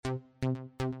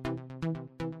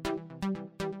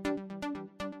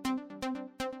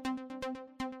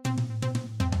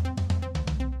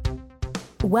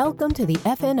Welcome to the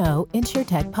FNO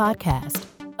InsurTech Podcast,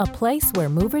 a place where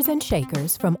movers and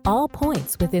shakers from all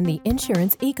points within the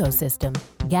insurance ecosystem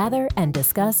gather and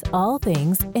discuss all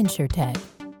things InsurTech.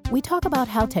 We talk about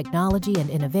how technology and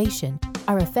innovation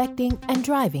are affecting and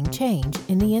driving change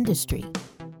in the industry.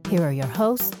 Here are your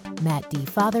hosts, Matt D.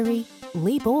 Fothery,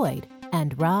 Lee Boyd,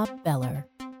 and Rob Beller.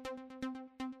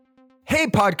 Hey,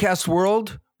 podcast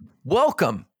world.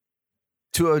 Welcome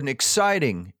to an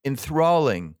exciting,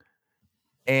 enthralling,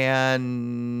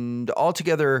 and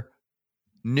altogether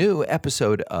new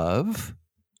episode of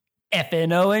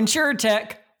FNO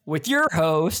InsurTech with your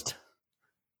host,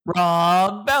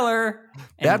 Rob Beller.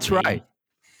 That's right.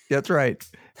 That's right.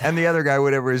 And the other guy,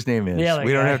 whatever his name is.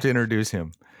 We don't have to introduce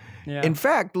him. Yeah. In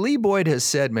fact, Lee Boyd has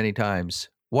said many times,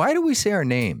 why do we say our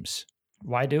names?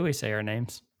 Why do we say our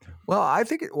names? Well, I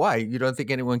think, why? You don't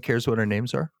think anyone cares what our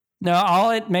names are? No, all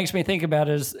it makes me think about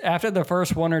is after the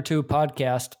first one or two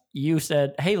podcasts, you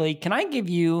said, "Hey Lee, can I give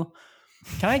you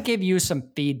some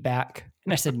feedback?"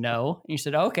 And I said, "No." And you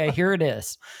said, "Okay, here it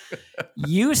is."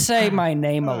 You say my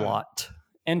name a lot.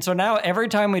 And so now every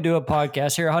time we do a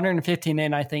podcast here, 115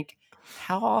 in, I think,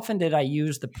 how often did I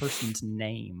use the person's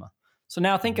name? So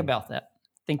now think about that.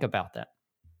 Think about that.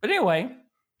 But anyway,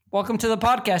 welcome to the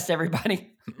podcast, everybody.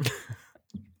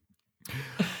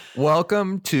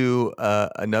 Welcome to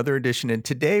another edition. And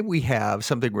today we have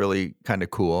something really kind of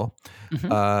cool.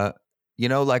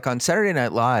 Mm-hmm. Like on Saturday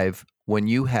Night Live, when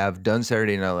you have done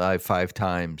Saturday Night Live 5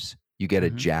 times, you get a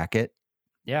jacket.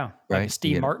 Yeah. Right. Like a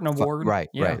Steve Martin Award. Right.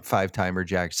 Yeah. Right. 5-timer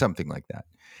jacket, something like that.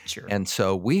 Sure. And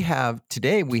so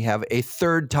today we have a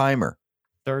third timer.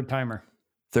 Third timer.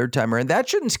 And that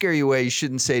shouldn't scare you away. You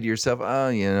shouldn't say to yourself,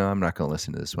 I'm not going to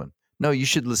listen to this one. No, you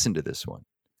should listen to this one.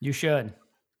 You should.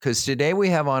 Because today we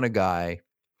have on a guy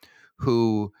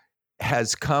who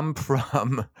has come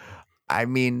from,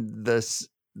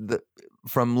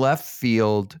 from left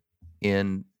field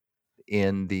in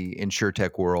the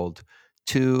InsurTech world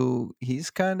to he's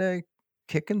kind of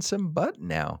kicking some butt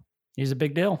now. He's a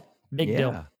big deal. Big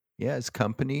deal. Yeah,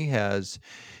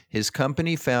 his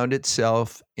company found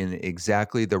itself in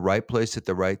exactly the right place at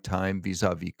the right time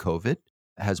vis-a-vis COVID,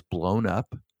 has blown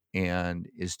up and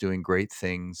is doing great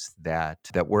things that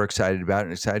we're excited about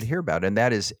and excited to hear about. And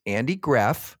that is Andy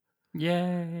Greff.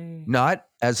 Yay. Not,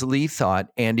 as Lee thought,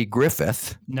 Andy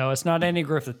Griffith. No, it's not Andy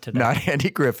Griffith today. Not Andy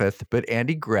Griffith, but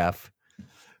Andy Greff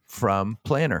from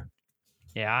Planner.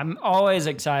 Yeah, I'm always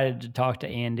excited to talk to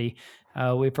Andy.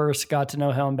 We first got to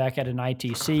know him back at an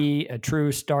ITC, a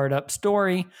true startup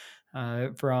story,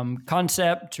 from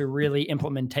concept to really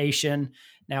implementation.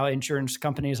 Now insurance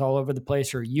companies all over the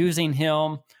place are using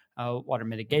him, water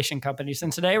mitigation companies.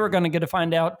 And today we're going to get to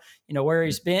find out, where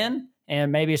he's been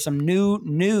and maybe some new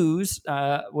news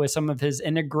with some of his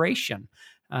integration.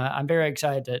 I'm very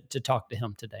excited to talk to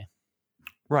him today.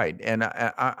 Right. And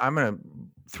I'm going to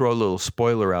throw a little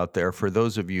spoiler out there for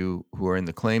those of you who are in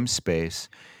the claims space.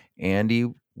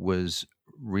 Andy was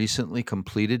recently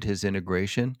completed his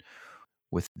integration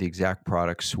with the Exact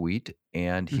product suite,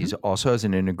 and he's also has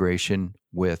an integration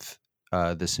with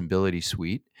the Symbility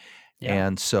suite. Yeah.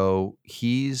 And so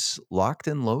he's locked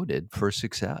and loaded for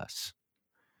success.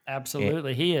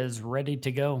 Absolutely. He is ready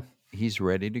to go. He's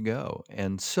ready to go.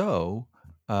 And so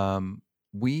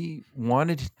we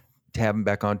wanted to have him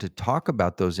back on to talk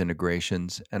about those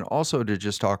integrations and also to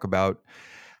just talk about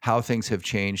how things have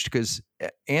changed. Because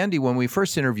Andy, when we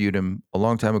first interviewed him a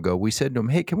long time ago, we said to him,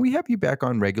 hey, can we have you back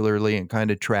on regularly and kind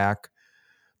of track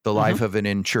the life of an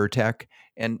InsurTech?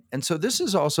 And so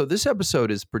this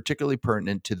episode is particularly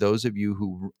pertinent to those of you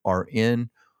who are in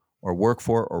or work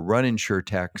for or run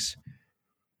InsurTechs.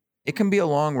 It can be a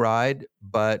long ride,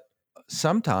 but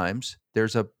sometimes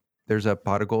there's a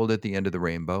pot of gold at the end of the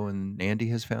rainbow, and Andy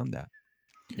has found that.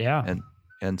 Yeah.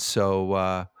 And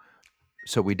so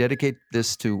we dedicate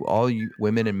this to all you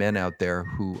women and men out there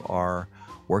who are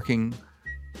working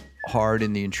hard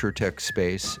in the InsurTech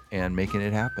space and making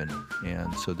it happen.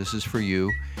 And so this is for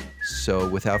you. So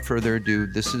without further ado,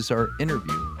 this is our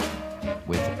interview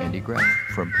with Andy Greff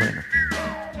from Planner.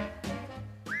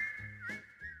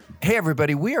 Hey,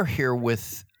 everybody. We are here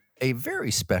with a very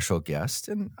special guest,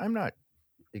 and I'm not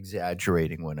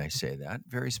exaggerating when I say that.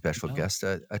 Very special guest,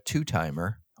 a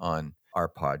 2-timer on our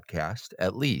podcast,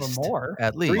 at least. Or more.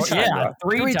 At least.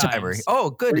 Three timer. times.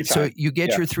 Oh, good. 3 So times. you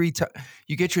get your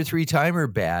 3-timer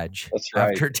badge. That's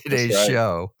right. After today's That's right.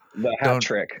 show. The hat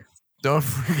trick. Don't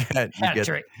forget. Hat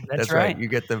trick. That's right. You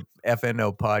get the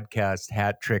FNO podcast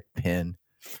hat trick pin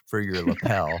for your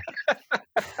lapel.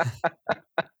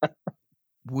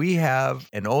 We have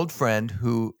an old friend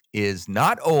who is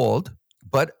not old,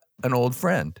 but an old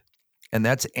friend. And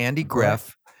that's Andy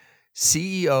Greff,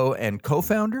 CEO and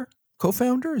co-founder.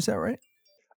 Co-founder, is that right?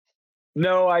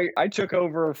 No, I took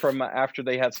over from after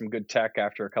they had some good tech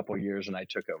after a couple of years, and I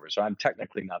took over. So I'm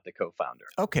technically not the co-founder.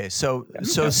 Okay, so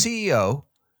CEO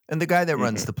and the guy that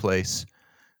runs the place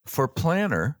for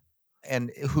Planner,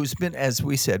 and who's been, as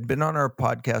we said, been on our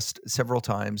podcast several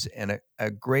times, and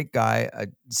a great guy,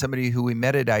 somebody who we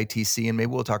met at ITC, and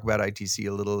maybe we'll talk about ITC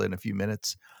a little in a few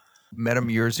minutes. Met him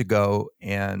years ago,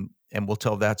 and we'll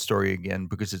tell that story again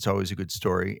because it's always a good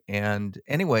story. And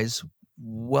anyways,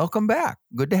 welcome back.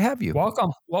 Good to have you.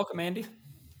 Welcome, Andy.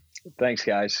 Thanks,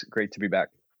 guys. Great to be back.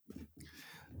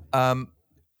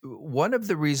 One of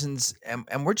the reasons,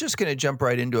 and we're just going to jump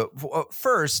right into it.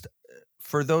 First,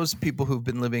 for those people who've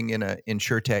been living in an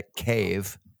InsurTech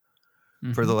cave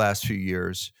for the last few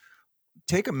years,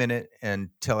 take a minute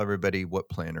and tell everybody what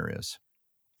Planner is.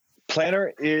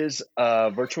 Planner is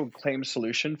a virtual claim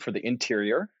solution for the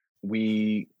interior.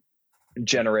 We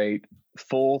generate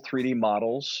full 3D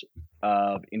models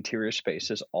of interior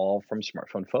spaces, all from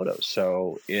smartphone photos.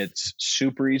 So it's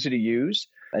super easy to use.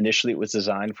 Initially, it was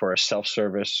designed for a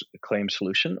self-service claim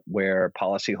solution where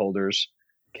policyholders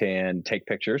can take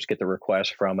pictures, get the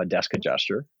request from a desk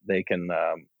adjuster. They can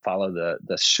follow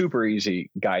the super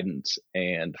easy guidance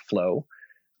and flow,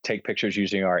 take pictures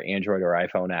using our Android or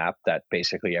iPhone app that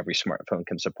basically every smartphone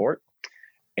can support,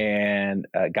 and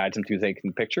guides them through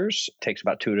taking pictures. Takes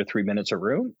about 2 to 3 minutes a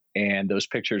room, and those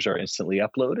pictures are instantly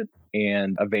uploaded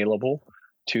and available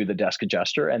to the desk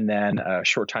adjuster. And then a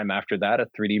short time after that, a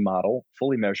 3D model,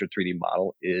 fully measured 3D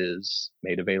model, is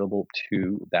made available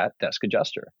to that desk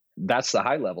adjuster. That's the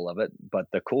high level of it. But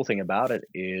the cool thing about it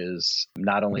is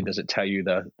not only does it tell you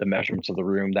the measurements of the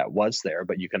room that was there,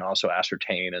 but you can also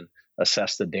ascertain and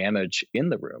assess the damage in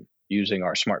the room using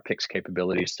our SmartPix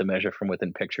capabilities to measure from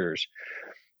within pictures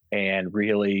and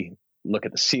really look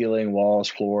at the ceiling, walls,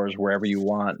 floors, wherever you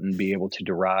want, and be able to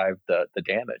derive the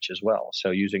damage as well.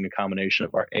 So using a combination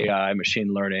of our AI,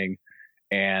 machine learning,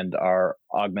 and our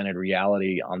augmented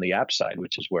reality on the app side,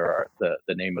 which is where the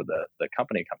name of the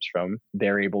company comes from,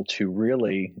 they're able to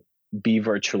really be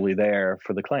virtually there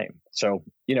for the claim. So,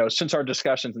 since our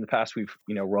discussions in the past, we've,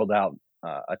 rolled out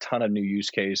a ton of new use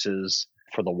cases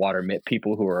for the water MIT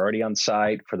people who are already on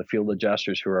site, for the field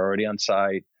adjusters who are already on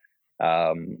site.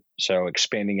 So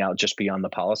expanding out just beyond the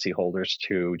policyholders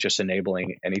to just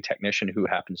enabling any technician who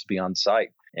happens to be on site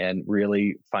and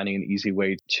really finding an easy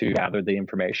way to gather the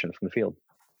information from the field.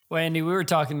 Well, Andy, we were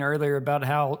talking earlier about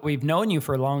how we've known you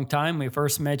for a long time. We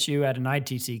first met you at an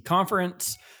ITC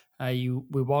conference. We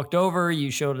walked over,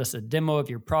 you showed us a demo of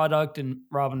your product, and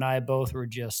Rob and I both were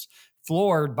just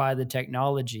floored by the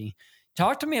technology.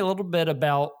 Talk to me a little bit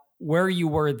about where you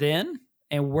were then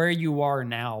and where you are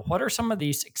now. What are some of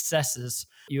these successes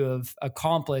you have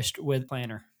accomplished with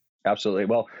Planner? Absolutely.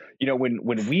 Well,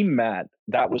 when we met,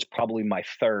 that was probably my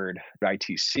third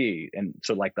ITC. And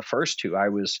so like the first two, I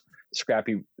was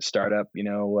scrappy startup,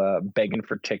 begging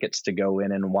for tickets to go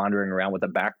in and wandering around with a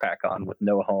backpack on with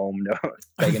no home,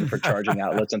 begging for charging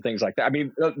outlets and things like that. I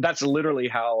mean, that's literally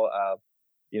how,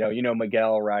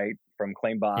 Miguel, right, from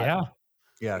ClaimBot. Yeah.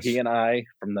 Yes. He and I,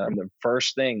 from the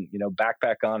first thing,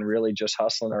 backpack on, really just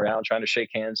hustling around, trying to shake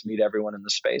hands, meet everyone in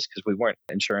the space because we weren't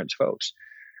insurance folks.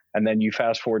 And then you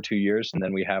fast forward 2 years, and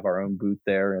then we have our own booth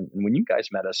there. And when you guys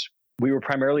met us, we were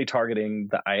primarily targeting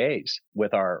the IAs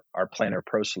with our Planner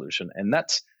Pro solution. And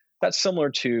that's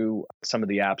similar to some of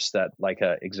the apps that like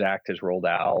Exact has rolled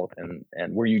out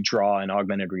and where you draw in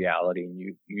augmented reality and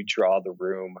you draw the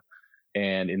room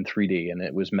and in 3D. And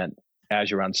it was meant as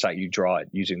you're on site, you draw it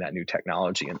using that new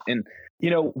technology. And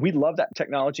we love that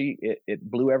technology. It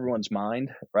blew everyone's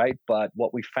mind, right? But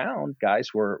what we found,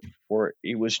 guys, were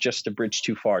it was just a bridge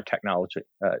too far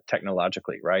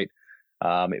technologically, right?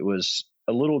 It was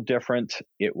a little different.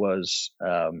 It was,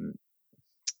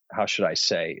 how should I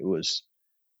say?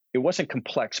 It wasn't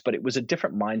complex, but it was a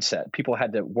different mindset. People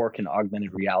had to work in augmented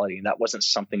reality, and that wasn't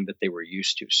something that they were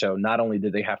used to. So not only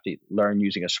did they have to learn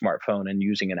using a smartphone and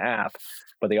using an app,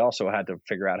 but they also had to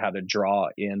figure out how to draw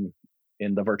in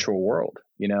the virtual world,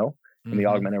 in the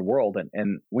augmented world.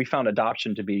 And we found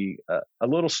adoption to be a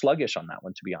little sluggish on that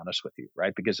one, to be honest with you,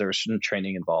 right? Because there was some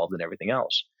training involved and everything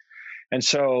else. And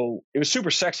so it was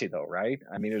super sexy though, right?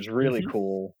 I mean, it was really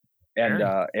cool and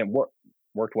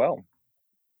worked well.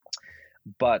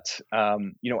 But,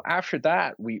 after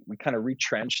that, we kind of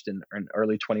retrenched in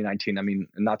early 2019. I mean,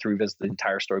 not to revisit the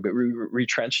entire story, but we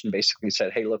retrenched and basically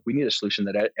said, hey, look, we need a solution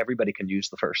that everybody can use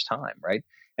the first time, right?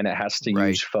 And it has to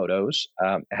use photos.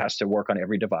 It has to work on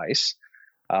every device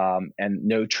and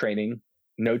no training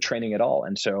at all.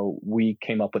 And so we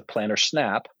came up with Planner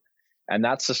Snap. And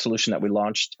that's the solution that we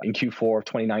launched in Q4 of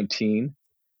 2019.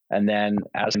 And then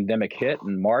as the pandemic hit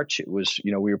in March, it was,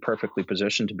 we were perfectly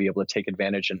positioned to be able to take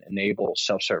advantage and enable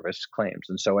self-service claims.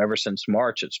 And so ever since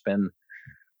March, it's been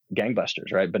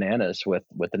gangbusters, right? Bananas with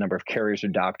the number of carriers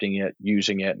adopting it,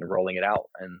 using it, and rolling it out.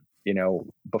 And,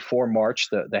 before March,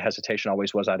 the hesitation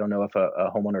always was, I don't know if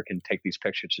a homeowner can take these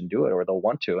pictures and do it, or they'll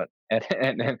want to. And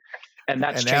that's and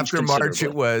changed after March, it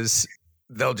considerably. was,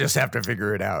 they'll just have to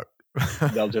figure it out.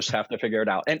 They'll just have to figure it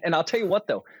out. And I'll tell you what,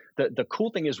 though, the cool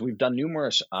thing is we've done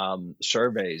numerous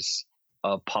surveys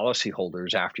of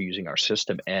policyholders after using our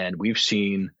system, and we've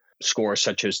seen scores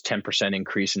such as 10%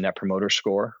 increase in Net Promoter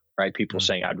Score, right? People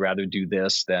saying, I'd rather do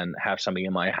this than have somebody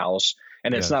in my house.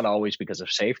 And it's not always because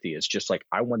of safety. It's just like,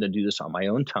 I want to do this on my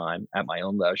own time, at my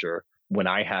own leisure, when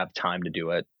I have time to do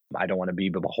it. I don't want to be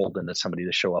beholden to somebody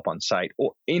to show up on site,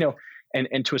 or,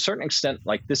 and to a certain extent,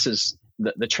 like, this is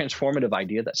the transformative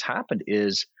idea that's happened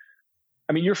is,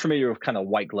 you're familiar with kind of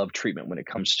white glove treatment when it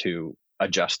comes to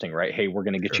adjusting, right? Hey, we're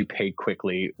going to get you paid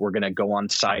quickly. We're going to go on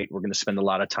site. We're going to spend a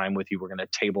lot of time with you. We're going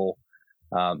to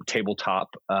tabletop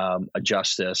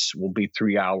adjust this. We'll be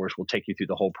 3 hours. We'll take you through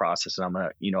the whole process, and I'm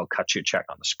going to, cut you a check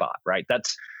on the spot, right?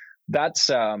 That's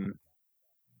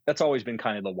always been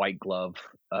kind of the white glove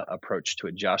approach to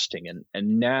adjusting,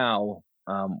 and now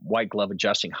white glove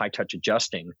adjusting, high touch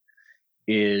adjusting,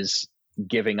 is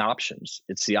giving options.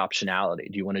 It's the optionality.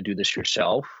 Do you want to do this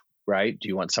yourself, right? Do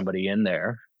you want somebody in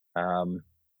there?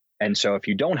 And so if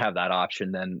you don't have that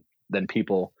option, then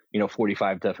people,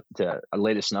 45 to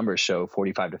latest numbers show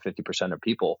 45 to 50% of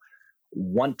people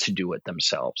want to do it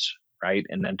themselves, right?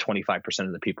 And then 25%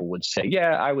 of the people would say,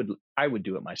 yeah, I would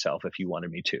do it myself if you wanted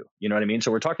me to. You know what I mean?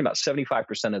 So we're talking about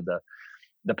 75% of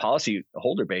the policy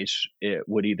holder base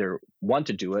would either want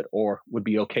to do it or would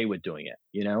be okay with doing it,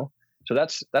 So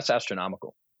that's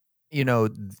astronomical.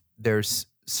 There's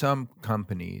some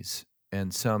companies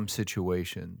and some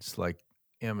situations, like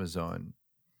Amazon,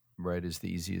 right, is the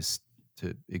easiest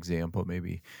example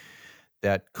maybe,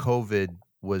 that COVID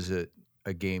was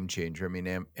a game changer.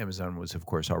 Amazon was, of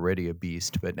course, already a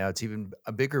beast, but now it's even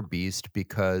a bigger beast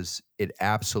because it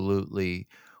absolutely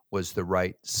was the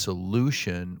right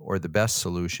solution, or the best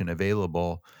solution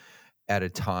available at a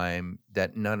time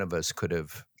that none of us could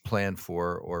have planned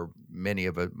for, or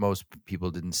most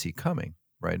people didn't see coming,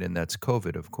 right? And that's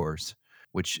COVID, of course,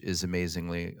 which is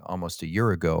amazingly almost a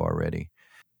year ago already.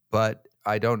 But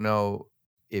I don't know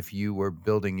if you were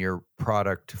building your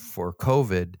product for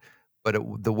COVID, but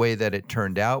the way that it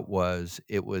turned out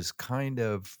it was kind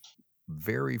of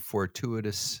very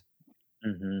fortuitous,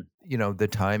 the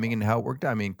timing and how it worked.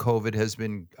 COVID has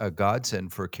been a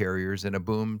godsend for carriers and a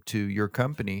boom to your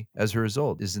company as a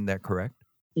result. Isn't that correct?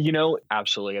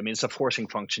 Absolutely. It's a forcing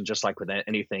function, just like with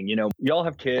anything. Y'all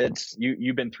have kids.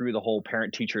 You've been through the whole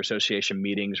parent-teacher association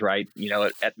meetings, right?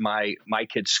 At my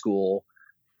kids' school,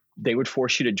 they would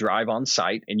force you to drive on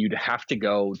site, and you'd have to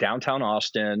go downtown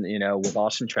Austin, with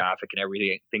Austin traffic and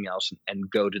everything else, and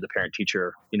go to the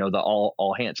parent-teacher, the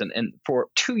all hands. And for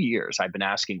 2 years, I've been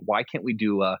asking, why can't we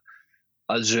do a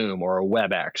Zoom or a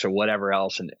WebEx or whatever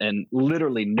else? And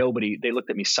literally nobody, they looked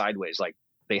at me sideways like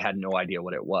they had no idea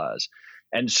what it was.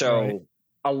 And so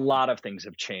a lot of things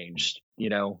have changed.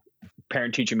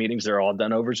 Parent-teacher meetings, they're all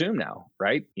done over Zoom now,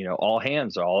 right? All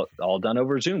hands are all done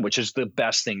over Zoom, which is the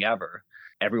best thing ever.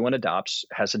 Everyone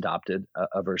has adopted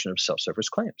a version of self-service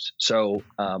claims. So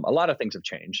a lot of things have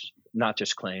changed, not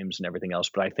just claims and everything else,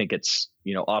 but I think it's,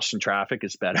 Austin traffic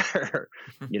is better,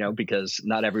 because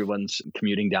not everyone's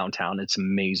commuting downtown. It's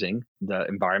amazing. The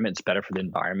environment's better for the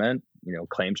environment.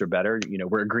 Claims are better.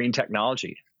 We're a green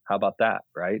technology. How about that,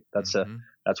 right?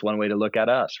 That's one way to look at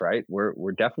us, right?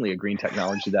 We're definitely a green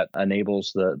technology that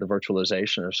enables the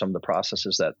virtualization of some of the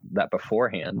processes that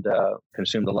beforehand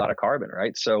consumed a lot of carbon,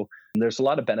 right? So there's a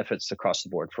lot of benefits across the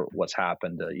board for what's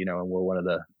happened, and we're one of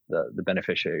the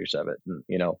beneficiaries of it. And,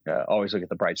 always look at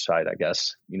the bright side, I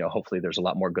guess. Hopefully there's a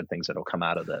lot more good things that'll come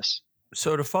out of this.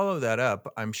 So to follow that up,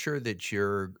 I'm sure that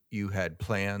you had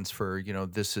plans for,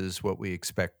 this is what we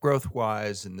expect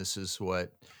growth-wise, and this is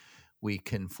what we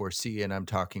can foresee, and I'm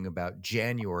talking about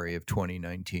January of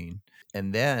 2019.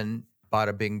 And then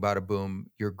bada bing, bada boom,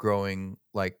 you're growing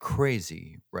like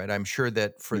crazy, right? I'm sure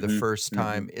that for the first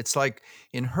time, it's like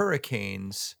in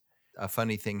hurricanes, a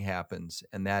funny thing happens,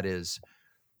 and that is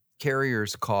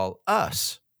carriers call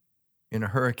us in a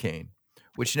hurricane,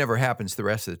 which never happens the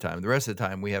rest of the time. The rest of the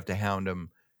time, we have to hound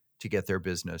them to get their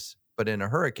business. But in a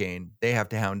hurricane, they have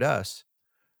to hound us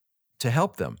to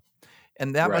help them.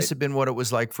 And that must have been what it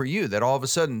was like for you, that all of a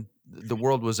sudden the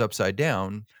world was upside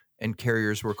down and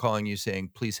carriers were calling you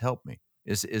saying, please help me.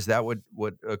 Is that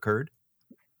what occurred?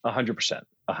 100%.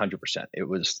 It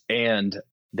was. And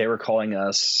they were calling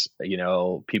us,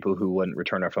 people who wouldn't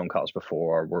return our phone calls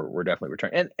before were definitely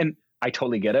returning. And I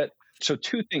totally get it. So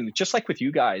two things, just like with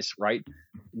you guys, right?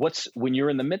 When you're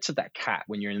in the midst of that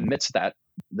when you're in the midst of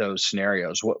those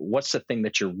scenarios, what's the thing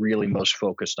that you're really most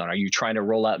focused on? Are you trying to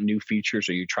roll out new features?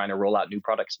 Are you trying to roll out new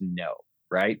products? No,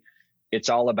 right? It's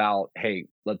all about, hey,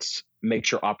 let's make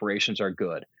sure operations are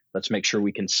good. Let's make sure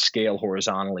we can scale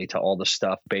horizontally to all the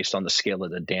stuff based on the scale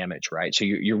of the damage, right? So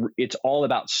it's all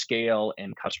about scale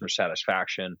and customer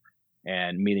satisfaction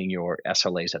and meeting your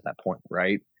SLAs at that point,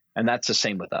 right? And that's the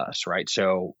same with us, right?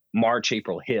 So March,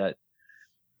 April hit,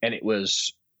 and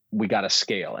we got to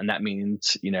scale. And that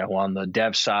means, on the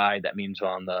dev side, that means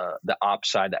on the ops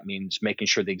side, that means making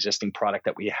sure the existing product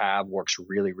that we have works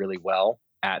really, really well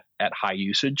at high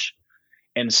usage.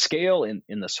 And scale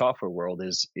in the software world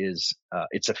is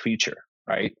it's a feature,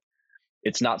 right?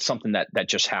 It's not something that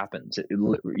just happens.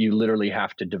 You literally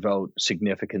have to devote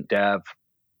significant dev,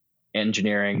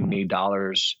 engineering, need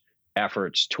dollars,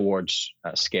 efforts towards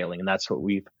scaling. And that's what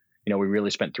we really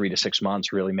spent 3 to 6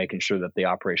 months really making sure that the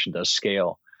operation does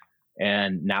scale.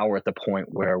 And now we're at the point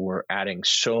where we're adding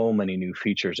so many new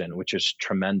features in, which is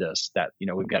tremendous, that,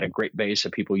 we've got a great base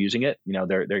of people using it.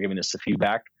 They're giving us the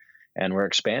feedback, and we're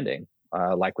expanding.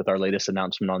 Like with our latest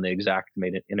announcement on the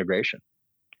Xactimate integration.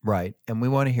 Right. And we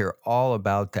want to hear all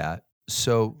about that.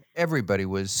 So everybody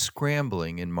was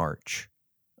scrambling in March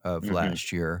of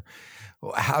last year.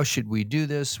 How should we do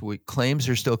this? Claims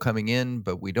are still coming in,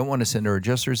 but we don't want to send our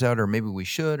adjusters out, or maybe we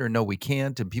should, or no, we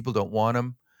can't, and people don't want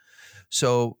them.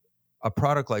 So a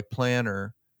product like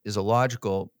Planner is a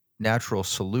logical, natural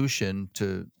solution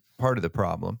to part of the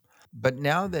problem. But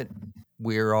now that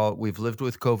we've lived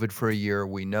with COVID for a year,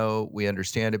 we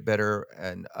understand it better,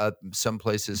 and some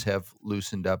places have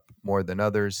loosened up more than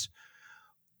others.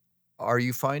 Are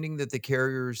you finding that the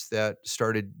carriers that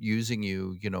started using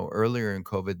you, earlier in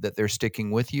COVID, that they're sticking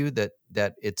with you, that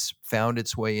it's found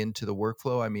its way into the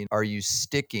workflow? I mean, are you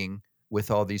sticking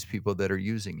with all these people that are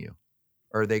using you?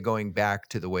 Or are they going back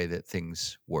to the way that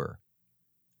things were?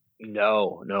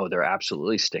 No, they're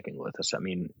absolutely sticking with us. I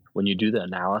mean, when you do the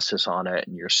analysis on it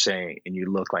and you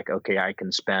look like, okay, I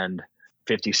can spend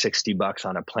 $50-$60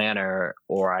 on a planner,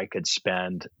 or I could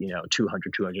spend,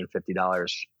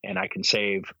 $200-$250 and I can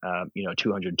save,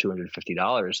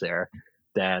 $200-$250 there,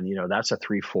 then, that's a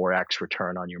 3-4x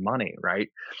return on your money. Right.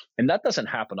 And that doesn't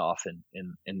happen often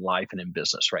in life and in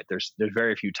business, right? There's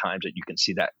very few times that you can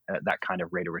see that kind of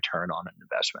rate of return on an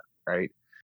investment, right?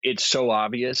 It's so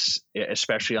obvious,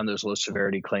 especially on those low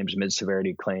severity claims, mid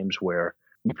severity claims, where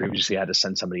you previously had to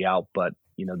send somebody out, but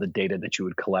the data that you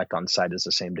would collect on site is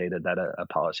the same data that a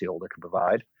policyholder can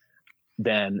provide.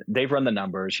 Then they've run the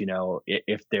numbers.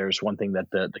 If there's one thing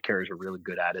that the carriers are really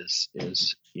good at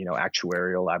is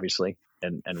actuarial, obviously,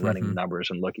 and running the numbers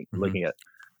and looking at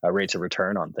rates of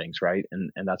return on things, right?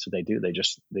 And that's what they do. They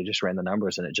just ran the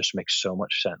numbers, and it just makes so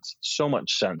much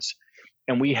sense.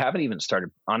 And we haven't even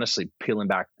started, honestly, peeling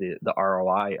back the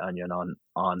ROI onion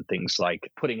on things like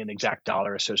putting an exact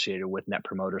dollar associated with Net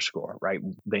Promoter Score, right?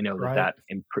 They know that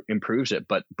improves it,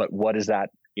 but what is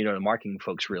that? The marketing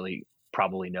folks really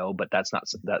probably know, but that's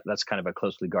kind of a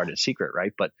closely guarded secret,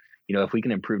 right? But if we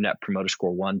can improve Net Promoter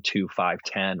Score 1, 2, 5,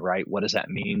 10, right? What does that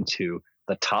mean to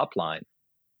the top line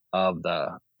of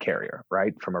the carrier,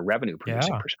 right? From a revenue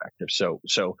producing perspective.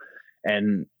 So.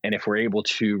 And if we're able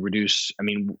to reduce, I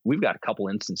mean, we've got a couple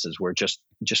instances where just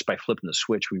by flipping the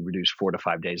switch, we reduce 4 to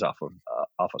 5 days off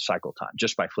of cycle time,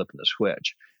 just by flipping the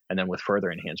switch. And then with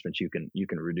further enhancements, you can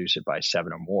reduce it by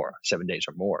 7 days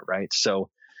or more, right?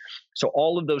 So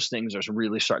all of those things are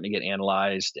really starting to get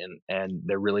analyzed, and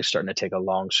they're really starting to take a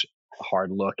long,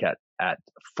 hard look at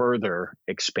further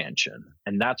expansion.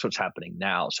 And that's what's happening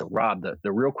now. So Rob,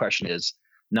 the real question is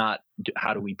not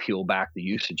how do we peel back the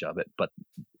usage of it, but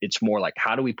it's more like,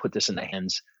 how do we put this in the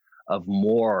hands of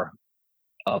more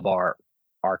of our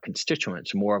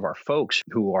constituents, more of our folks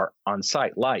who are on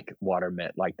site, like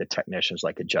WaterMet, like the technicians,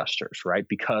 like adjusters, right?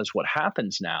 Because what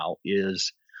happens now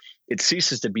is it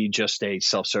ceases to be just a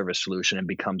self-service solution and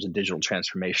becomes a digital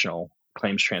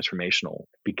claims transformational,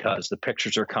 because the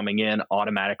pictures are coming in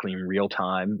automatically in real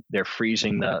time. They're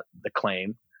freezing the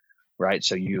claim, right?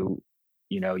 So you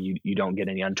don't get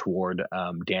any untoward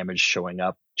damage showing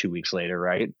up 2 weeks later,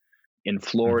 right? In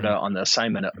Florida, on the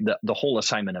assignment, the whole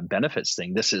assignment of benefits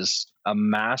thing, this is a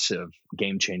massive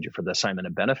game changer for the assignment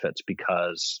of benefits,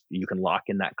 because you can lock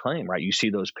in that claim, right? You see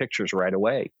those pictures right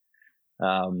away,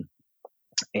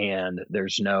 and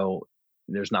there's not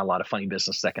a lot of funny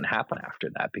business that can happen after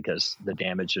that, because the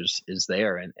damage is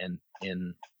there and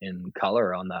in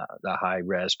color on the high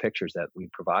res pictures that we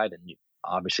provide, and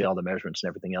obviously all the measurements and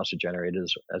everything else are generated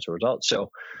as a result.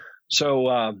 So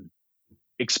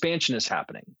expansion is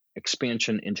happening.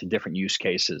 Expansion into different use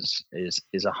cases is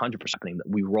 100% happening.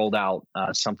 We rolled out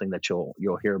something that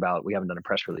you'll hear about. We haven't done a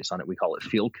press release on it. We call it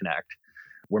Field Connect.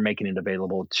 We're making it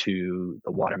available to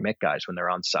the water MIC guys when they're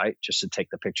on site, just to take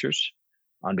the pictures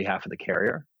on behalf of the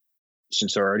carrier.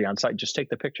 Since they're already on site, just take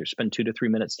the pictures. Spend 2 to 3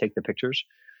 minutes, take the pictures.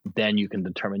 Then you can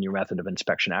determine your method of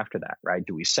inspection after that, right?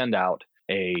 Do we send out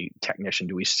a technician?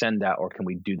 Do we send out, or can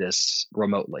we do this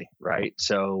remotely, right?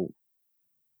 So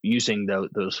using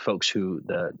those folks who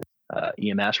the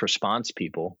EMS response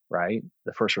people, right,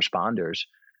 the first responders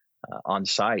on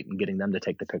site, and getting them to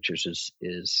take the pictures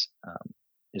is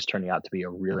turning out to be a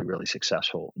really, really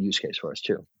successful use case for us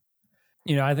too.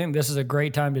 I think this is a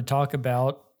great time to talk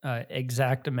about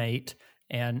Xactimate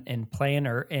and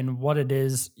Planner and what it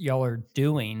is y'all are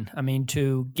doing. I mean,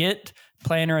 to get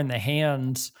Planner in the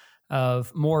hands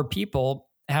of more people,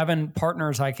 having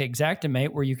partners like Xactimate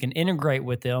where you can integrate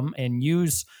with them and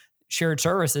use shared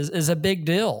services is a big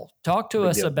deal. Talk to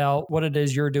us about what it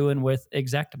is you're doing with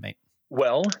Xactimate.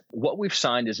 Well, what we've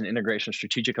signed is an integration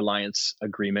strategic alliance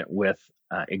agreement with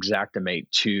Xactimate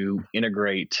to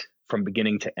integrate from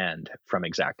beginning to end from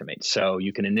Xactimate. So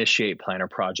you can initiate Planner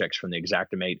projects from the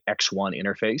Xactimate X1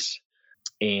 interface.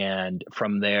 And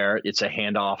from there, it's a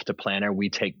handoff to Planner. We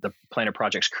take the Planner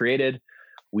projects created.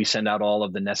 We send out all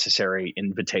of the necessary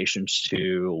invitations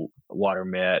to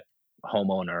WaterMit,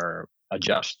 homeowner,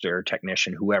 adjuster,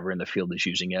 technician, whoever in the field is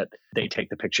using it. They take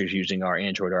the pictures using our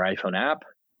Android or iPhone app,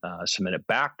 submit it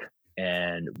back,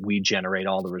 and we generate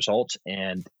all the results.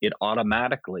 And it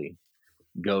automatically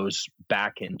goes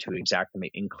back into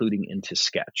Xactimate, including into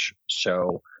Sketch.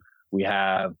 So we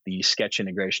have the Sketch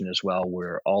integration as well,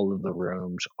 where all of the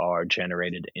rooms are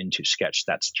generated into Sketch.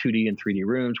 That's 2D and 3D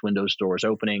rooms, windows, doors,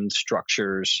 openings,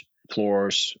 structures,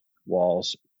 floors,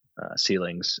 walls,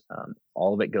 ceilings.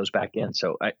 All of it goes back in.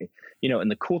 So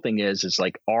and the cool thing is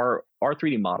like our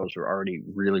 3D models are already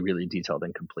really, really detailed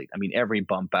and complete. I mean, every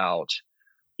bump out,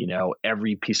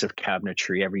 every piece of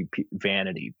cabinetry, every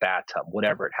vanity, bathtub,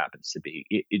 whatever it happens to be,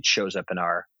 it shows up in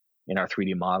our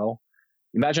 3D model.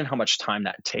 Imagine how much time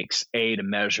that takes, A, to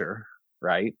measure,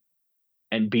 right?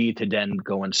 And B, to then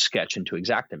go and sketch into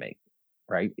Xactimate,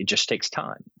 right? It just takes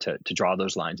time to draw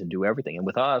those lines and do everything. And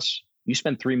with us, you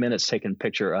spend 3 minutes taking a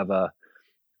picture of a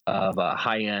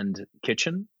high-end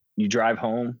kitchen. You drive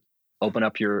home, open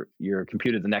up your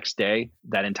computer the next day,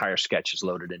 that entire sketch is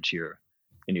loaded into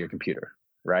your computer.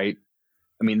 Right?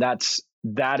 I mean,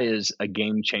 that is a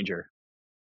game changer.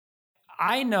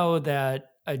 I know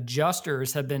that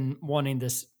adjusters have been wanting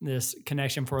this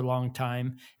connection for a long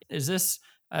time. Is this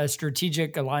a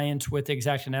strategic alliance with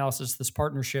XactAnalysis, this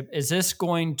partnership? Is this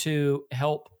going to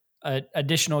help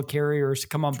additional carriers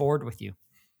come on board with you?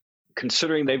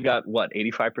 Considering they've got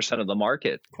 85% of the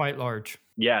market. Quite large.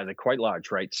 Yeah, they're quite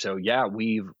large, right? So yeah,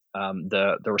 we've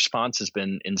the response has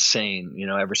been insane,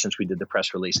 ever since we did the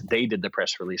press release. They did the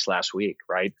press release last week,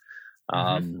 right?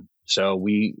 So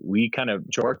we kind of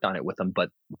joked on it with them, but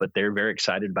they're very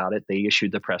excited about it. They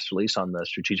issued the press release on the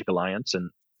strategic alliance,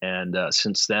 and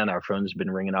since then our phone's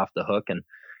been ringing off the hook,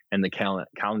 and the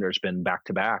calendar's been back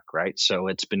to back, right? So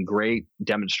it's been great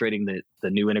demonstrating the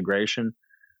new integration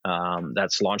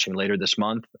that's launching later this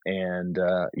month, and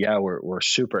we're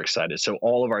super excited. So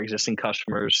all of our existing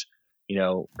customers,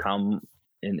 come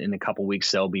in a couple of weeks,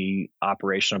 they'll be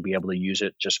operational, be able to use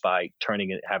it just by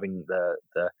having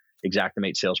the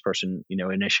Xactimate salesperson,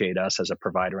 initiate us as a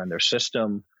provider on their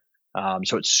system.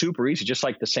 So it's super easy, just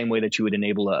like the same way that you would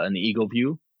enable an Eagle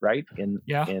View, right? It's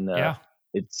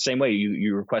the same way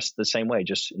you request the same way.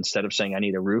 Just instead of saying I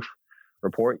need a roof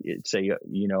report, you'd say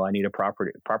I need a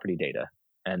property data,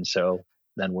 and so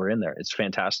then we're in there. It's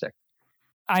fantastic.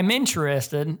 I'm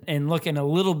interested in looking a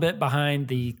little bit behind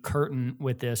the curtain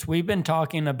with this. We've been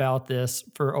talking about this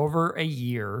for over a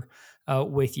year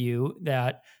with you,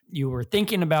 that you were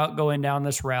thinking about going down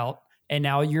this route, and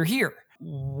now you're here.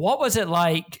 What was it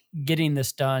like getting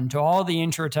this done? To all the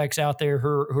insurtechs out there who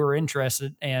are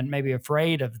interested and maybe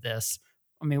afraid of this,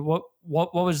 I mean,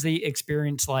 what was the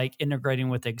experience like integrating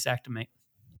with Xactimate?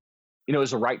 It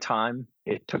was the right time.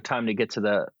 It took time to get to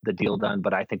the deal done,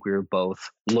 but I think we were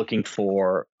both looking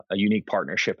for a unique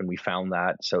partnership, and we found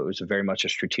that. So it was very much a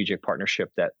strategic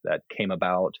partnership that came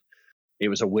about. It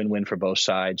was a win-win for both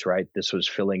sides, right? This was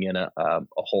filling in a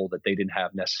hole that they didn't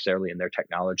have necessarily in their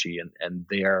technology, and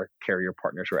their carrier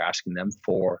partners were asking them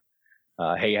for,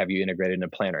 hey, have you integrated in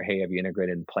Planner? Hey, have you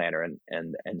integrated in Planner?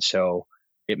 And so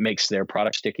it makes their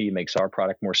product sticky, makes our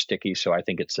product more sticky. So I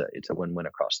think it's a win-win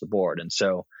across the board. And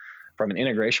so from an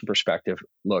integration perspective,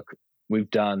 look, we've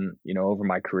done, over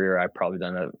my career, I've probably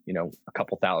done a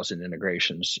couple thousand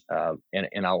integrations.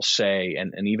 And I'll say,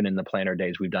 and even in the planner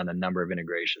days, we've done a number of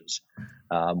integrations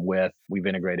we've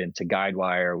integrated into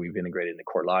Guidewire, we've integrated into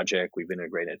CoreLogic, we've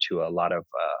integrated into a lot of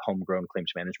homegrown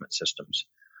claims management systems.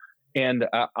 And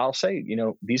I'll say,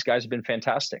 these guys have been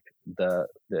fantastic. The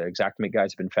Xactimate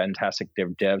guys have been fantastic. Their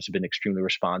devs have been extremely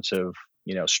responsive,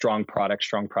 strong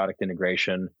product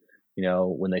integration.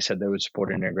 When they said they would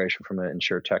support an integration from an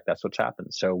InsurTech, that's what's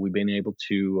happened. So we've been able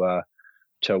to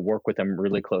work with them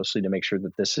really closely to make sure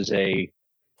that this is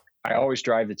I always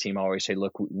drive the team. I always say,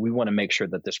 look, we want to make sure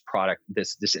that this product,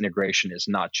 this integration is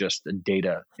not just a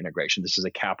data integration. This is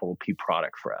a capital P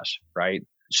product for us, right?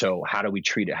 So how do we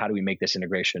treat it? How do we make this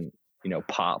integration,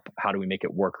 pop? How do we make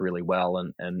it work really well?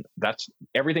 And that's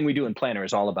everything we do in Planner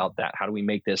is all about that. How do we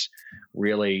make this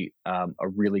really a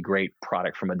really great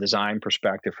product from a design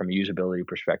perspective, from a usability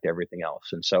perspective, everything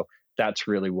else? And so that's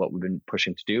really what we've been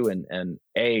pushing to do. And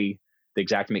the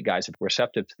Xactimate guys have been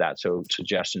receptive to that. So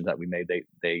suggestions that we made,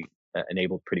 they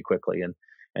enabled pretty quickly.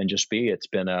 And just it's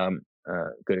been a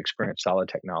good experience, solid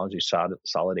technology,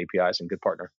 solid APIs, and good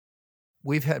partner.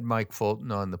 We've had Mike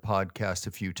Fulton on the podcast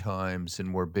a few times,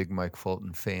 and we're big Mike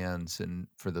Fulton fans. And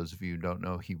for those of you who don't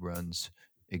know, he runs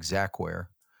Xactware.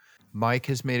 Mike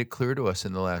has made it clear to us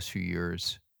in the last few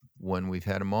years when we've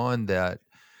had him on that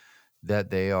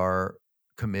they are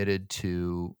committed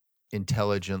to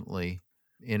intelligently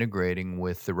integrating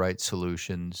with the right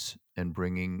solutions and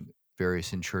bringing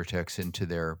various InsurTechs into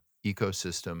their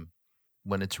ecosystem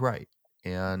when it's right.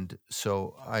 And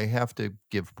so I have to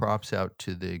give props out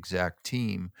to the Xact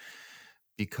team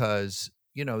because,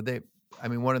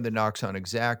 one of the knocks on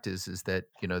Xact is that,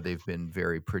 they've been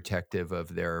very protective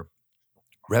of their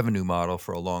revenue model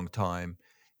for a long time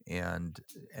and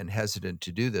hesitant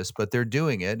to do this, but they're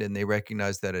doing it and they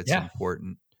recognize that it's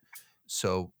important.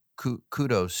 So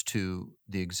kudos to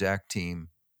the Xact team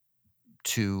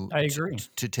I agree.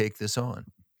 to take this on.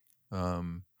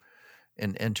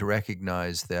 And to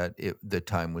recognize that the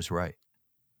time was right.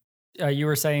 You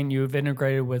were saying you've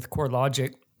integrated with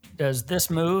CoreLogic. Does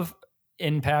this move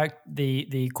impact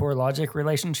the CoreLogic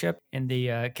relationship and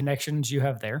the connections you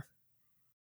have there?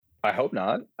 I hope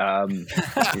not.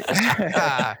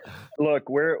 Look,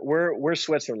 we're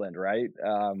Switzerland, right?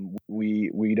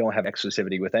 We don't have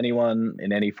exclusivity with anyone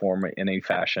in any form, in any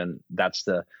fashion. That's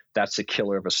the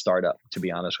killer of a startup, to be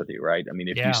honest with you, right? I mean,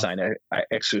 if you sign a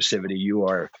exclusivity, you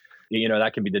are.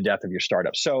 That can be the death of your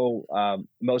startup. So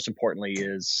most importantly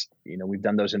is, we've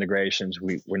done those integrations.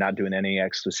 We're not doing any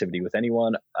exclusivity with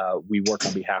anyone. We work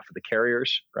on behalf of the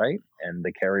carriers, right? And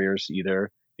the carriers either,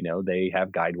 they have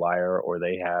Guidewire or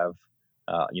they have,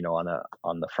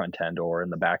 on the front end or in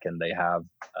the back end, they have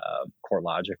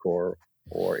CoreLogic or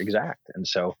Xact. And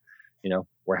so,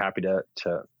 we're happy to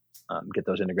get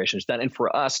those integrations done. And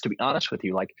for us, to be honest with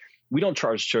you, we don't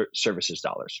charge services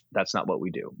dollars. That's not what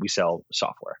we do. We sell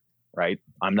software. Right?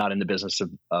 I'm not in the business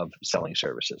of selling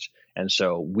services. And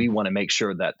so we want to make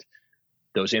sure that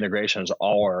those integrations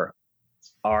are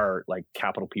like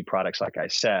capital P products, like I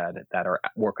said, that are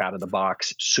work out of the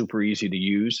box, super easy to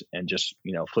use, and just,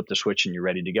 flip the switch and you're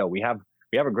ready to go. We have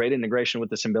a great integration with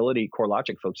the Symbility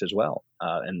CoreLogic folks as well.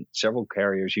 And several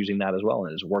carriers using that as well,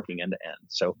 and is working end to end.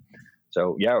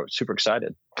 So yeah, we're super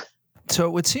excited. So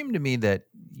it would seem to me that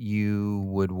you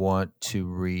would want to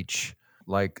reach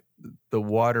the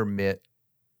WaterMit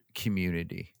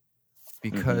community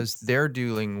because they're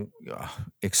dealing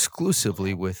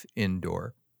exclusively with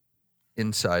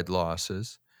inside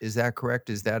losses. Is that correct?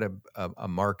 Is that a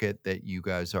market that you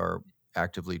guys are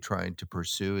actively trying to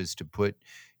pursue, is to put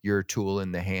your tool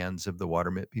in the hands of the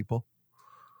WaterMit people?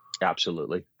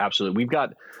 Absolutely. We've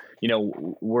got,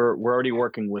 we're already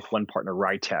working with one partner,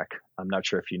 Rytech. I'm not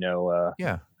sure if you know.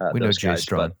 We know Jay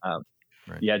Strawn.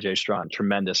 Right. Yeah, Jay Strawn,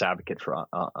 tremendous advocate for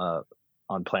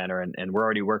on Planner, and we're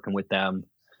already working with them.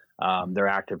 They're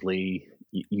actively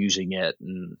using it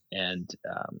and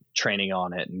training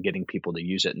on it and getting people to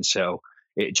use it, and so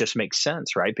it just makes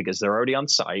sense, right? Because they're already on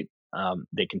site.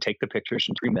 They can take the pictures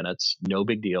in 3 minutes, no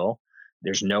big deal.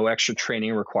 There's no extra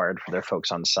training required for their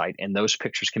folks on site, and those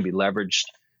pictures can be leveraged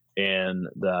in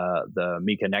the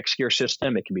Mika NextGear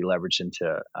system. It can be leveraged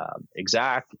into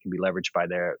Xact. It can be leveraged by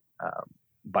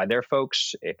their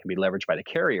folks. It can be leveraged by the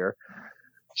carrier.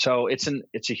 So it's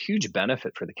a huge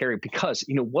benefit for the carrier because,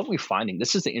 what we're finding,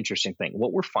 this is the interesting thing.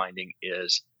 What we're finding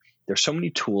is there's so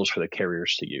many tools for the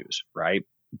carriers to use, right?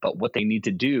 But what they need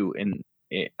to do, and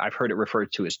I've heard it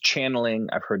referred to as channeling.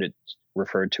 I've heard it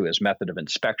referred to as method of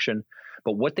inspection.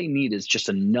 But what they need is just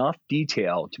enough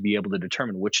detail to be able to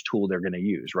determine which tool they're going to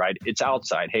use, right? It's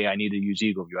outside. Hey, I need to use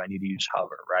EagleView. I need to use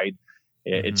Hover, right?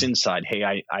 It's inside.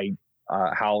 Hey,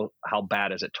 how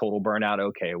bad is it? Total burnout.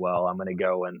 Okay, well, I'm going to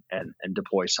go and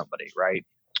deploy somebody, right?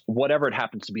 Whatever it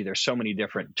happens to be, there's so many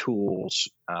different tools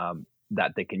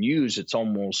that they can use. It's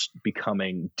almost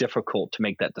becoming difficult to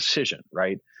make that decision,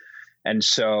 right? And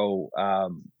so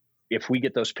if we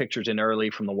get those pictures in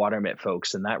early from the WaterMet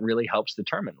folks, then that really helps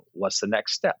determine what's the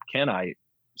next step. Can I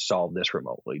solve this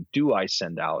remotely? Do I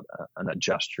send out an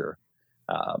adjuster?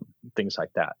 Things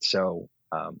like that. So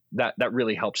that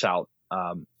really helps out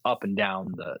up and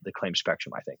down the claim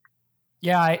spectrum, I think.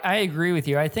 Yeah, I agree with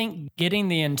you. I think getting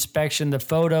the inspection, the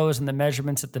photos and the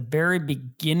measurements at the very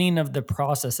beginning of the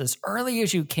process, as early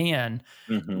as you can,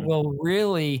 will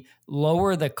really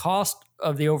lower the cost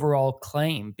of the overall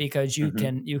claim, because you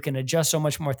can adjust so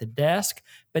much more at the desk.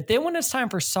 But then when it's time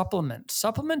for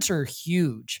supplements are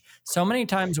huge. So many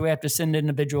times we have to send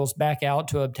individuals back out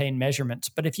to obtain measurements.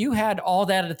 But if you had all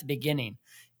that at the beginning,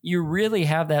 you really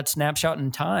have that snapshot in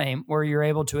time where you're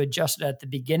able to adjust it at the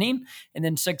beginning, and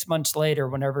then 6 months later,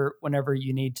 whenever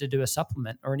you need to do a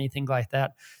supplement or anything like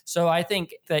that. So I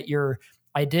think that your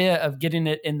idea of getting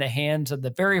it in the hands of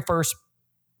the very first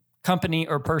company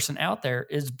or person out there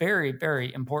is very,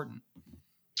 very important.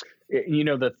 You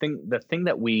know, the thing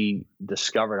that we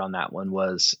discovered on that one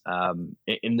was, and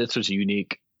this was a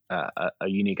unique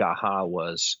aha,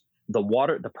 was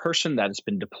the person that has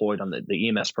been deployed on the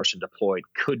EMS person deployed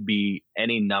could be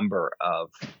any number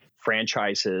of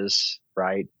franchises,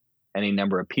 right? Any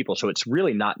number of people. So it's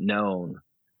really not known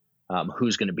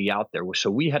who's going to be out there. So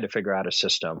we had to figure out a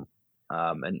system,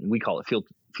 and we call it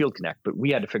Field Connect, but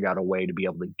we had to figure out a way to be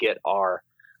able to get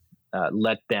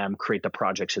let them create the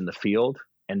projects in the field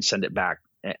and send it back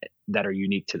that are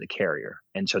unique to the carrier.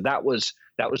 And so that was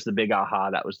the big aha.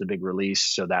 That was the big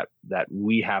release. So that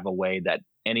we have a way that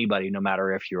anybody, no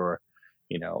matter if you're,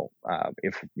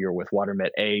 if you're with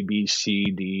WaterMet A, B, C,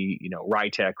 D,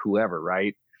 Rytec, whoever,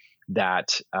 right?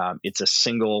 That it's a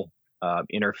single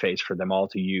interface for them all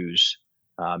to use,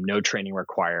 no training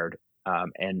required,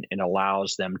 and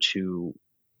allows them to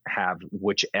have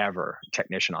whichever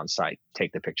technician on site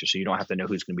take the picture. So you don't have to know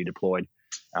who's going to be deployed.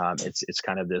 It's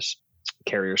kind of this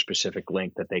carrier specific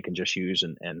link that they can just use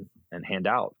and hand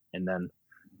out, and then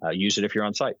use it if you're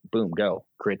on site. Boom, go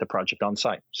create the project on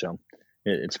site. So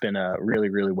it's been really,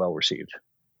 really well received.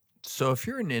 So if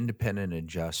you're an independent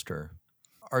adjuster,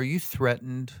 are you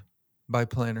threatened by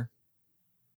Planner?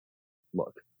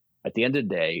 Look, at the end of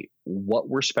the day, what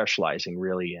we're specializing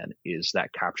really in is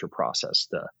that capture process,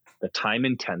 the time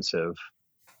intensive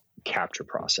capture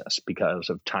process, because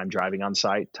of time driving on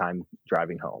site, time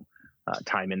driving home,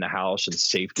 time in the house, and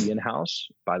safety in house,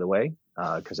 by the way,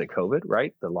 because of COVID,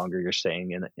 right? The longer you're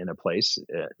staying in a place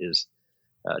is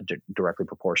directly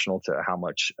proportional to how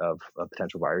much of a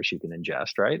potential virus you can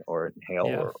ingest, right? Or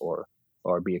inhale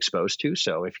or be exposed to.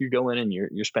 So if you go in and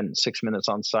you're spending 6 minutes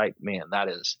on site, man, that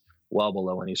is well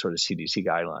below any sort of CDC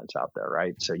guidelines out there,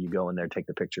 right? So you go in there, take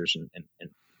the pictures and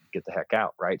get the heck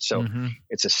out, right? So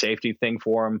it's a safety thing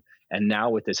for them. And now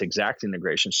with this Xacta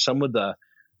integration, some of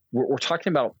we're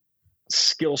talking about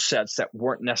skill sets that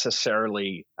weren't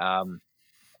necessarily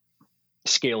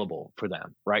scalable for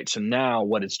them, right? So now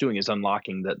what it's doing is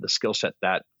unlocking the skill set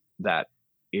that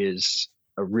is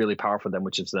a really powerful for them,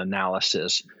 which is the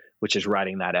analysis, which is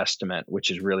writing that estimate,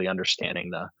 which is really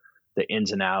understanding the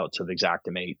ins and outs of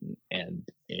Xactimate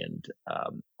and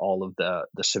all of the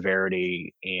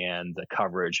severity and the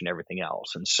coverage and everything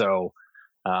else. And so,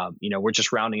 we're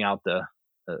just rounding out the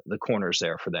corners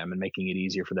there for them and making it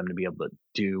easier for them to be able to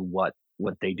do what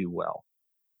they do well.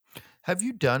 Have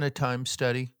you done a time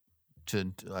study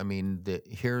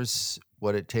here's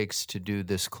what it takes to do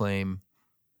this claim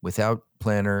without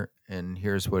Planner, and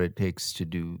here's what it takes to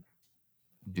do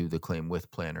the claim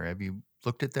with Planner? Have you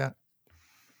looked at that?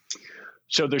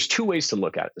 So there's two ways to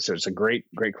look at it. So it's a great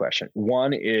question.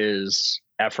 One is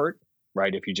effort,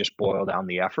 right? If you just boil down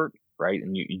the effort, right?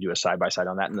 And you do a side-by-side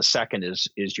on that. And the second is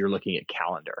you're looking at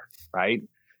calendar, right?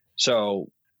 So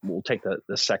we'll take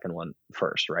the second one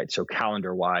first, right? So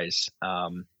calendar-wise,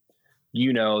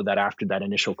 that after that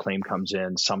initial claim comes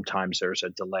in, sometimes there's a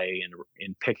delay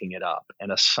in picking it up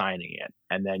and assigning it.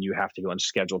 And then you have to go and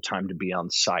schedule time to be on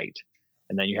site.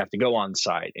 And then you have to go on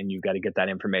site and you've got to get that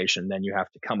information. Then you have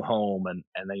to come home and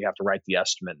then you have to write the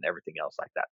estimate and everything else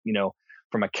like that.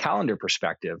 From a calendar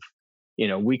perspective,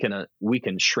 we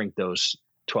can shrink those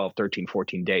 12, 13,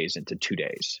 14 days into 2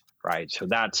 days, right? So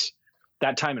that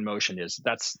time in motion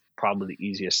that's probably the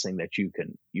easiest thing that you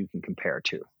can compare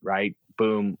to, right?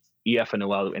 Boom,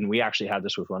 EF&OL, and we actually had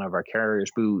this with one of our carriers.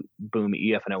 Boom,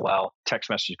 EF&OL, text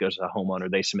message goes to the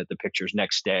homeowner. They submit the pictures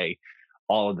next day.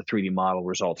 All of the 3D model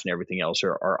results and everything else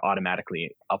are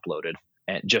automatically uploaded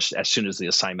and just as soon as the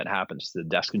assignment happens to the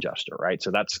desk adjuster, right?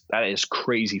 So that is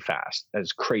crazy fast. That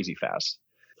is crazy fast.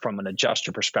 From an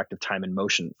adjuster perspective, time and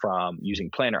motion from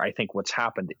using Planner, I think what's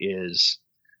happened is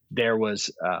there was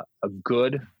a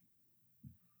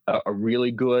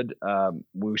really good,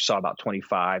 we saw about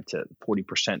 25 to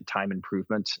 40% time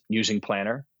improvement using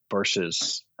Planner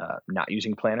versus not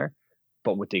using Planner.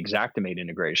 But with the Xactimate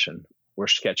integration, where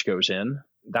Sketch goes in,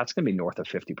 that's going to be north of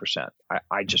 50%.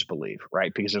 I just believe,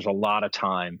 right? Because there's a lot of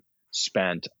time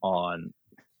spent on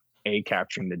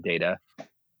capturing the data,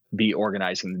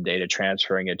 organizing the data,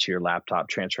 transferring it to your laptop,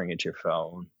 transferring it to your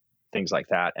phone, things like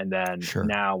that. And then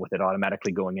now with it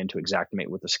automatically going into Xactimate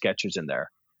with the sketches in there,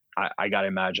 I got to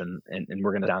imagine, and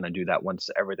we're going to down and do that once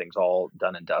everything's all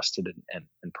done and dusted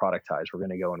and productized. We're going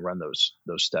to go and run those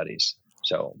studies.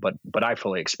 So, but I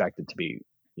fully expect it to be,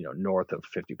 north of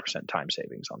 50% time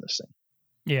savings on this thing.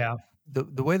 Yeah.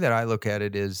 The way that I look at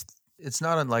it is it's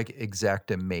not unlike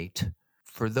Xactimate.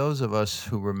 For those of us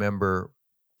who remember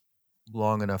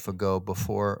long enough ago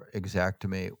before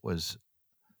Xactimate was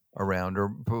around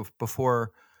or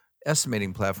before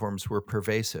estimating platforms were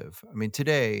pervasive. I mean,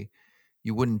 today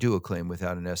you wouldn't do a claim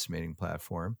without an estimating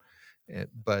platform,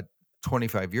 but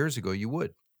 25 years ago you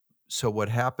would. So what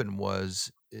happened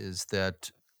is that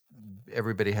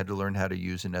everybody had to learn how to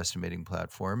use an estimating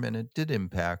platform, and it did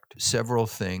impact several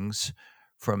things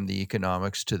from the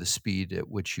economics to the speed at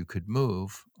which you could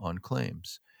move on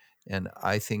claims. And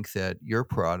I think that your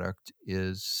product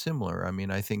is similar. I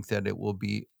mean, I think that it will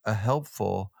be a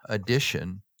helpful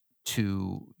addition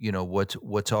to,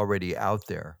 what's already out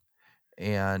there.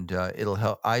 And it'll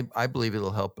help. I believe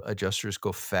it'll help adjusters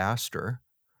go faster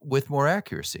with more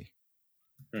accuracy.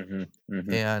 Mm-hmm,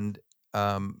 mm-hmm. And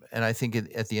I think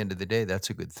at the end of the day, that's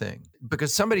a good thing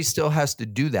because somebody still has to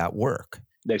do that work.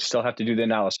 They still have to do the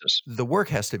analysis. The work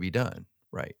has to be done,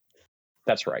 right?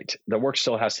 That's right. The work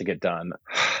still has to get done.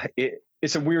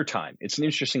 It's a weird time. It's an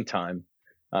interesting time.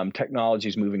 Technology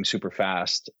is moving super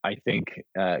fast. I think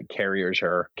carriers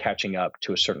are catching up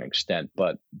to a certain extent,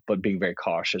 but being very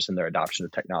cautious in their adoption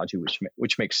of technology,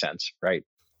 which makes sense, right?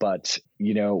 But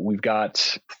we've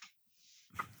got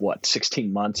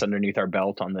 16 months underneath our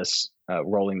belt on this,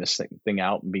 rolling this thing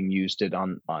out and being used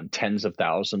on tens of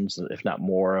thousands, if not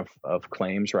more, of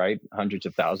claims, right? Hundreds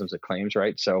of thousands of claims,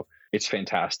 right? So it's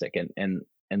fantastic, and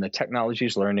the technology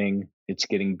is learning. It's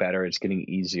getting better. It's getting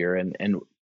easier, and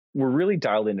we're really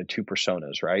dialed into two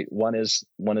personas, right? One is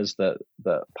the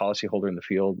policyholder in the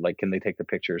field, like can they take the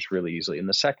pictures really easily, and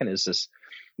the second is this.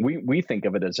 We think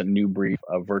of it as a new breed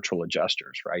of virtual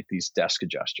adjusters, right? These desk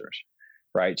adjusters.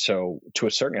 Right. So to a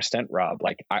certain extent, Rob,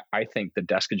 like I think the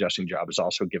desk adjusting job is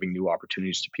also giving new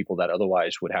opportunities to people that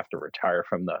otherwise would have to retire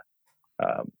from the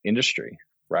industry,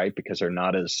 right? Because they're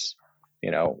not as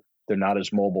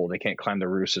mobile. They can't climb the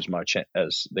roofs as much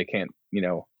as they can't,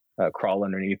 crawl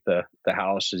underneath the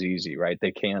house as easy, right?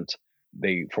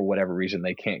 For whatever reason,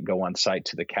 they can't go on site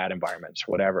to the CAD environments,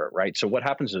 whatever, right? So what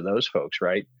happens to those folks,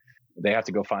 right? They have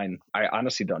to go find, I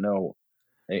honestly don't know.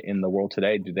 In the world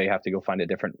today, do they have to go find a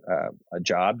different a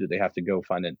job? Do they have to go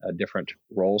find a different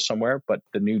role somewhere? But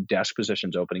the new desk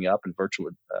positions opening up and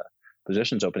virtual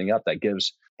positions opening up, that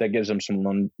gives them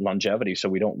some longevity, so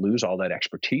we don't lose all that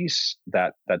expertise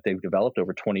that they've developed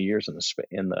over 20 years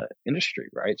in the industry,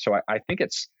 right? So I think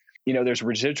it's there's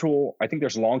residual. I think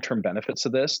there's long-term benefits to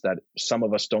this that some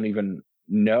of us don't even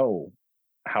know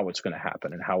how it's going to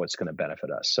happen and how it's going to benefit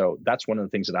us. So that's one of the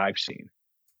things that I've seen.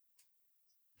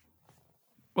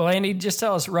 Well, Andy, just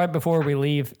tell us right before we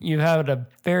leave, you've had a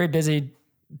very busy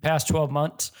past 12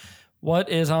 months. What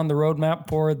is on the roadmap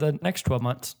for the next 12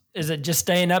 months? Is it just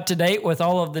staying up to date with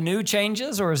all of the new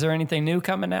changes, or is there anything new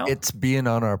coming out? It's being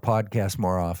on our podcast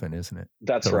more often, isn't it?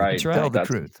 That's right. Tell the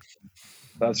truth.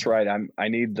 That's right. I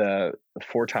need the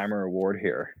 4-timer award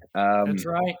here. That's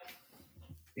right.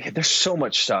 There's so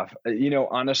much stuff,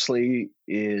 honestly,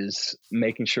 is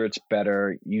making sure it's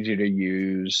better, easier to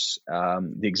use.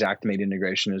 The Xactimate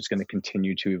integration is going to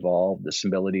continue to evolve. The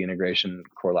Symbility integration,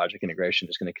 CoreLogic integration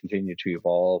is going to continue to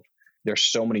evolve. There's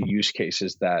so many use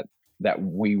cases that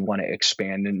we want to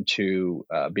expand into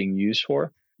being used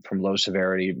for, from low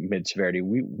severity, mid severity.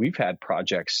 We've had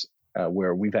projects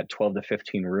where we've had 12 to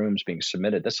 15 rooms being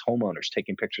submitted. This homeowner's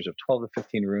taking pictures of 12 to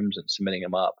 15 rooms and submitting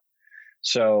them up.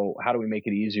 So how do we make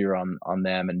it easier on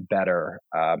them and better?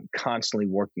 Constantly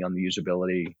working on the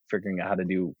usability, figuring out how to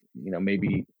do,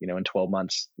 maybe, in 12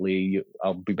 months, Lee,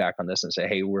 I'll be back on this and say,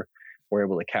 hey, we're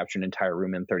able to capture an entire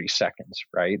room in 30 seconds,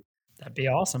 right? That'd be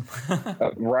awesome.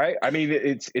 Right. I mean,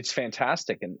 it's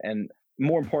fantastic. And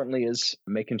more importantly is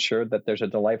making sure that there's a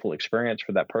delightful experience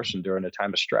for that person during a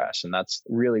time of stress. And that's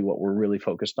really what we're really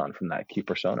focused on from that key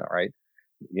persona, right?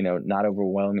 not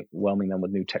overwhelming them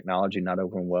with new technology, not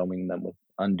overwhelming them with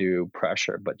undue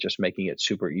pressure, but just making it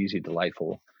super easy,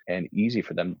 delightful, and easy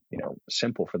for them,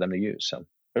 simple for them to use. So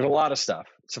there's a lot of stuff.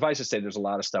 Suffice to say, there's a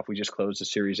lot of stuff. We just closed a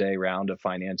Series A round of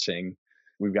financing.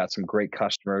 We've got some great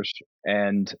customers,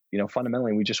 and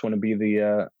fundamentally, we just want to be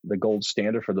the gold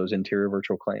standard for those interior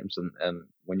virtual claims. And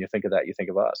when you think of that, you think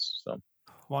of us. So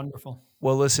wonderful.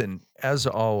 Well, listen, as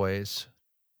always,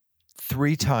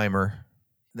 3-timer.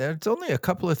 There's only a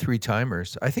couple of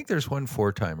 3-timers. I think there's one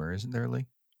 4-timer, isn't there, Lee?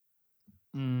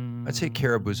 I'd say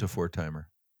Caribou's a 4-timer.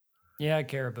 Yeah,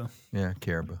 Caribou. Yeah,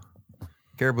 Caribou.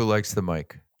 Caribou likes the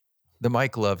mic. The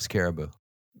mic loves Caribou.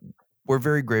 We're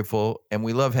very grateful, and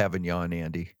we love having you on,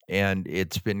 Andy. And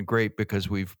it's been great because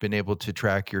we've been able to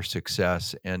track your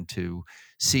success and to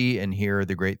see and hear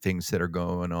the great things that are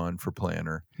going on for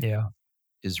Planner. Yeah.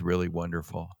 Is really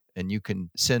wonderful. And you can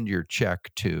send your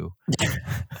check to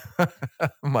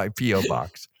my P.O.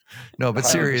 box. No, but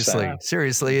 100%.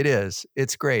 seriously, it is.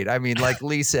 It's great. I mean, like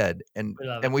Lee said, and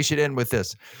we should end with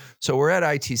this. So we're at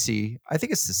ITC. I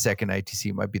think it's the second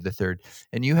ITC, it might be the third.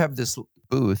 And you have this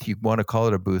booth. You want to call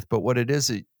it a booth, but what it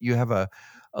is, you have a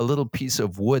little piece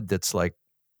of wood that's like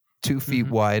 2 feet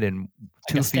wide and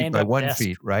 2 feet by 1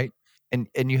 feet, right? And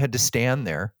you had to stand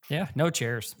there. Yeah, no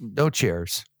chairs. No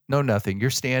chairs. No, nothing. You're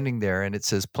standing there and it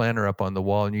says Planner up on the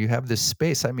wall and you have this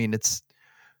space. I mean, it's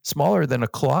smaller than a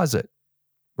closet,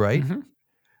 right? Mm-hmm.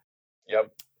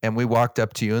 Yep. And we walked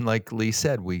up to you and like Lee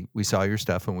said, we saw your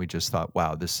stuff and we just thought,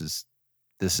 wow, this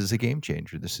is a game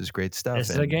changer. This is great stuff. This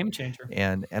is a game changer.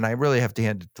 And I really have to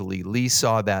hand it to Lee. Lee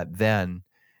saw that then,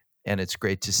 and it's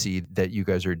great to see that you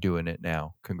guys are doing it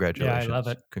now. Congratulations. Yeah, I love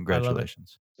it.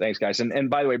 Congratulations. Thanks, guys. And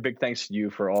by the way, big thanks to you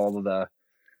for all of the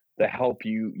help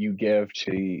you give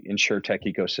to the InsurTech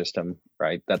ecosystem,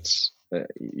 right? That's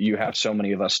you have so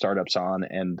many of us startups on,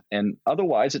 and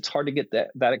otherwise it's hard to get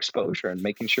that exposure and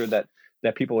making sure that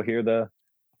people hear the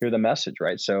message,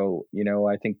 right? So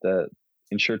I think the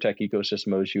InsurTech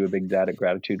ecosystem owes you a big debt of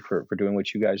gratitude for doing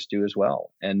what you guys do as well.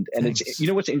 And Thanks.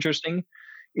 it's what's interesting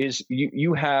is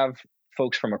you have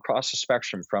folks from across the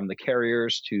spectrum, from the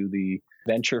carriers to the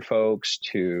venture folks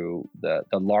to the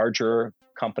larger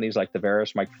companies like the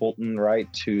Verisk, Mike Fulton,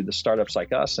 right, to the startups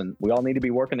like us. And we all need to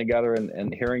be working together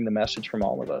and hearing the message from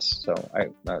all of us. So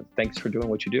thanks for doing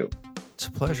what you do. It's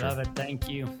a pleasure. Love it. Thank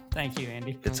you. Thank you,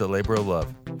 Andy. It's a labor of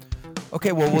love.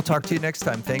 Okay, well, we'll talk to you next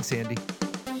time. Thanks, Andy.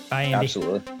 Bye, Andy.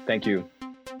 Absolutely. Thank you.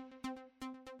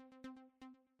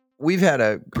 We've had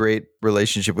a great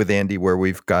relationship with Andy where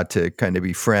we've got to kind of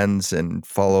be friends and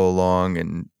follow along,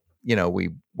 and we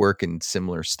work in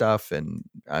similar stuff, and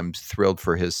I'm thrilled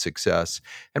for his success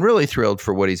and really thrilled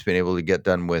for what he's been able to get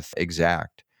done with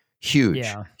Exact.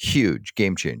 Huge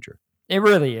game changer. It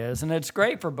really is. And it's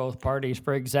great for both parties,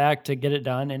 for Exact to get it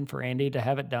done and for Andy to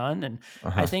have it done. And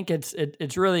I think it's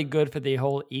really good for the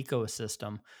whole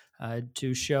ecosystem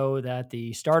to show that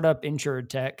the startup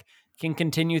InsurTech can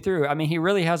continue through. I mean, he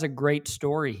really has a great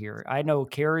story here. I know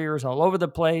carriers all over the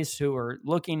place who are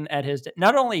looking at his,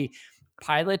 not only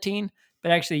piloting,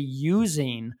 but actually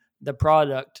using the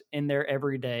product in their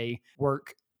everyday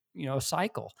work,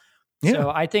 cycle. Yeah.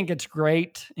 So I think it's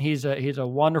great. He's a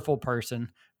wonderful person,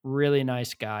 really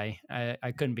nice guy.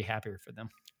 I couldn't be happier for them.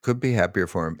 Could be happier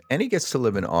for him. And he gets to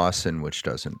live in Austin, which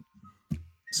doesn't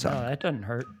suck. No, that doesn't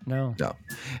hurt. No.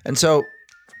 And so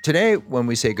today, when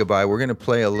we say goodbye, we're going to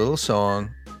play a little song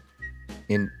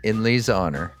in Lee's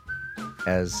honor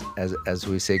as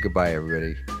we say goodbye,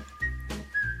 everybody.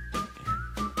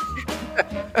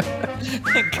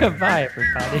 Goodbye,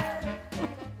 everybody.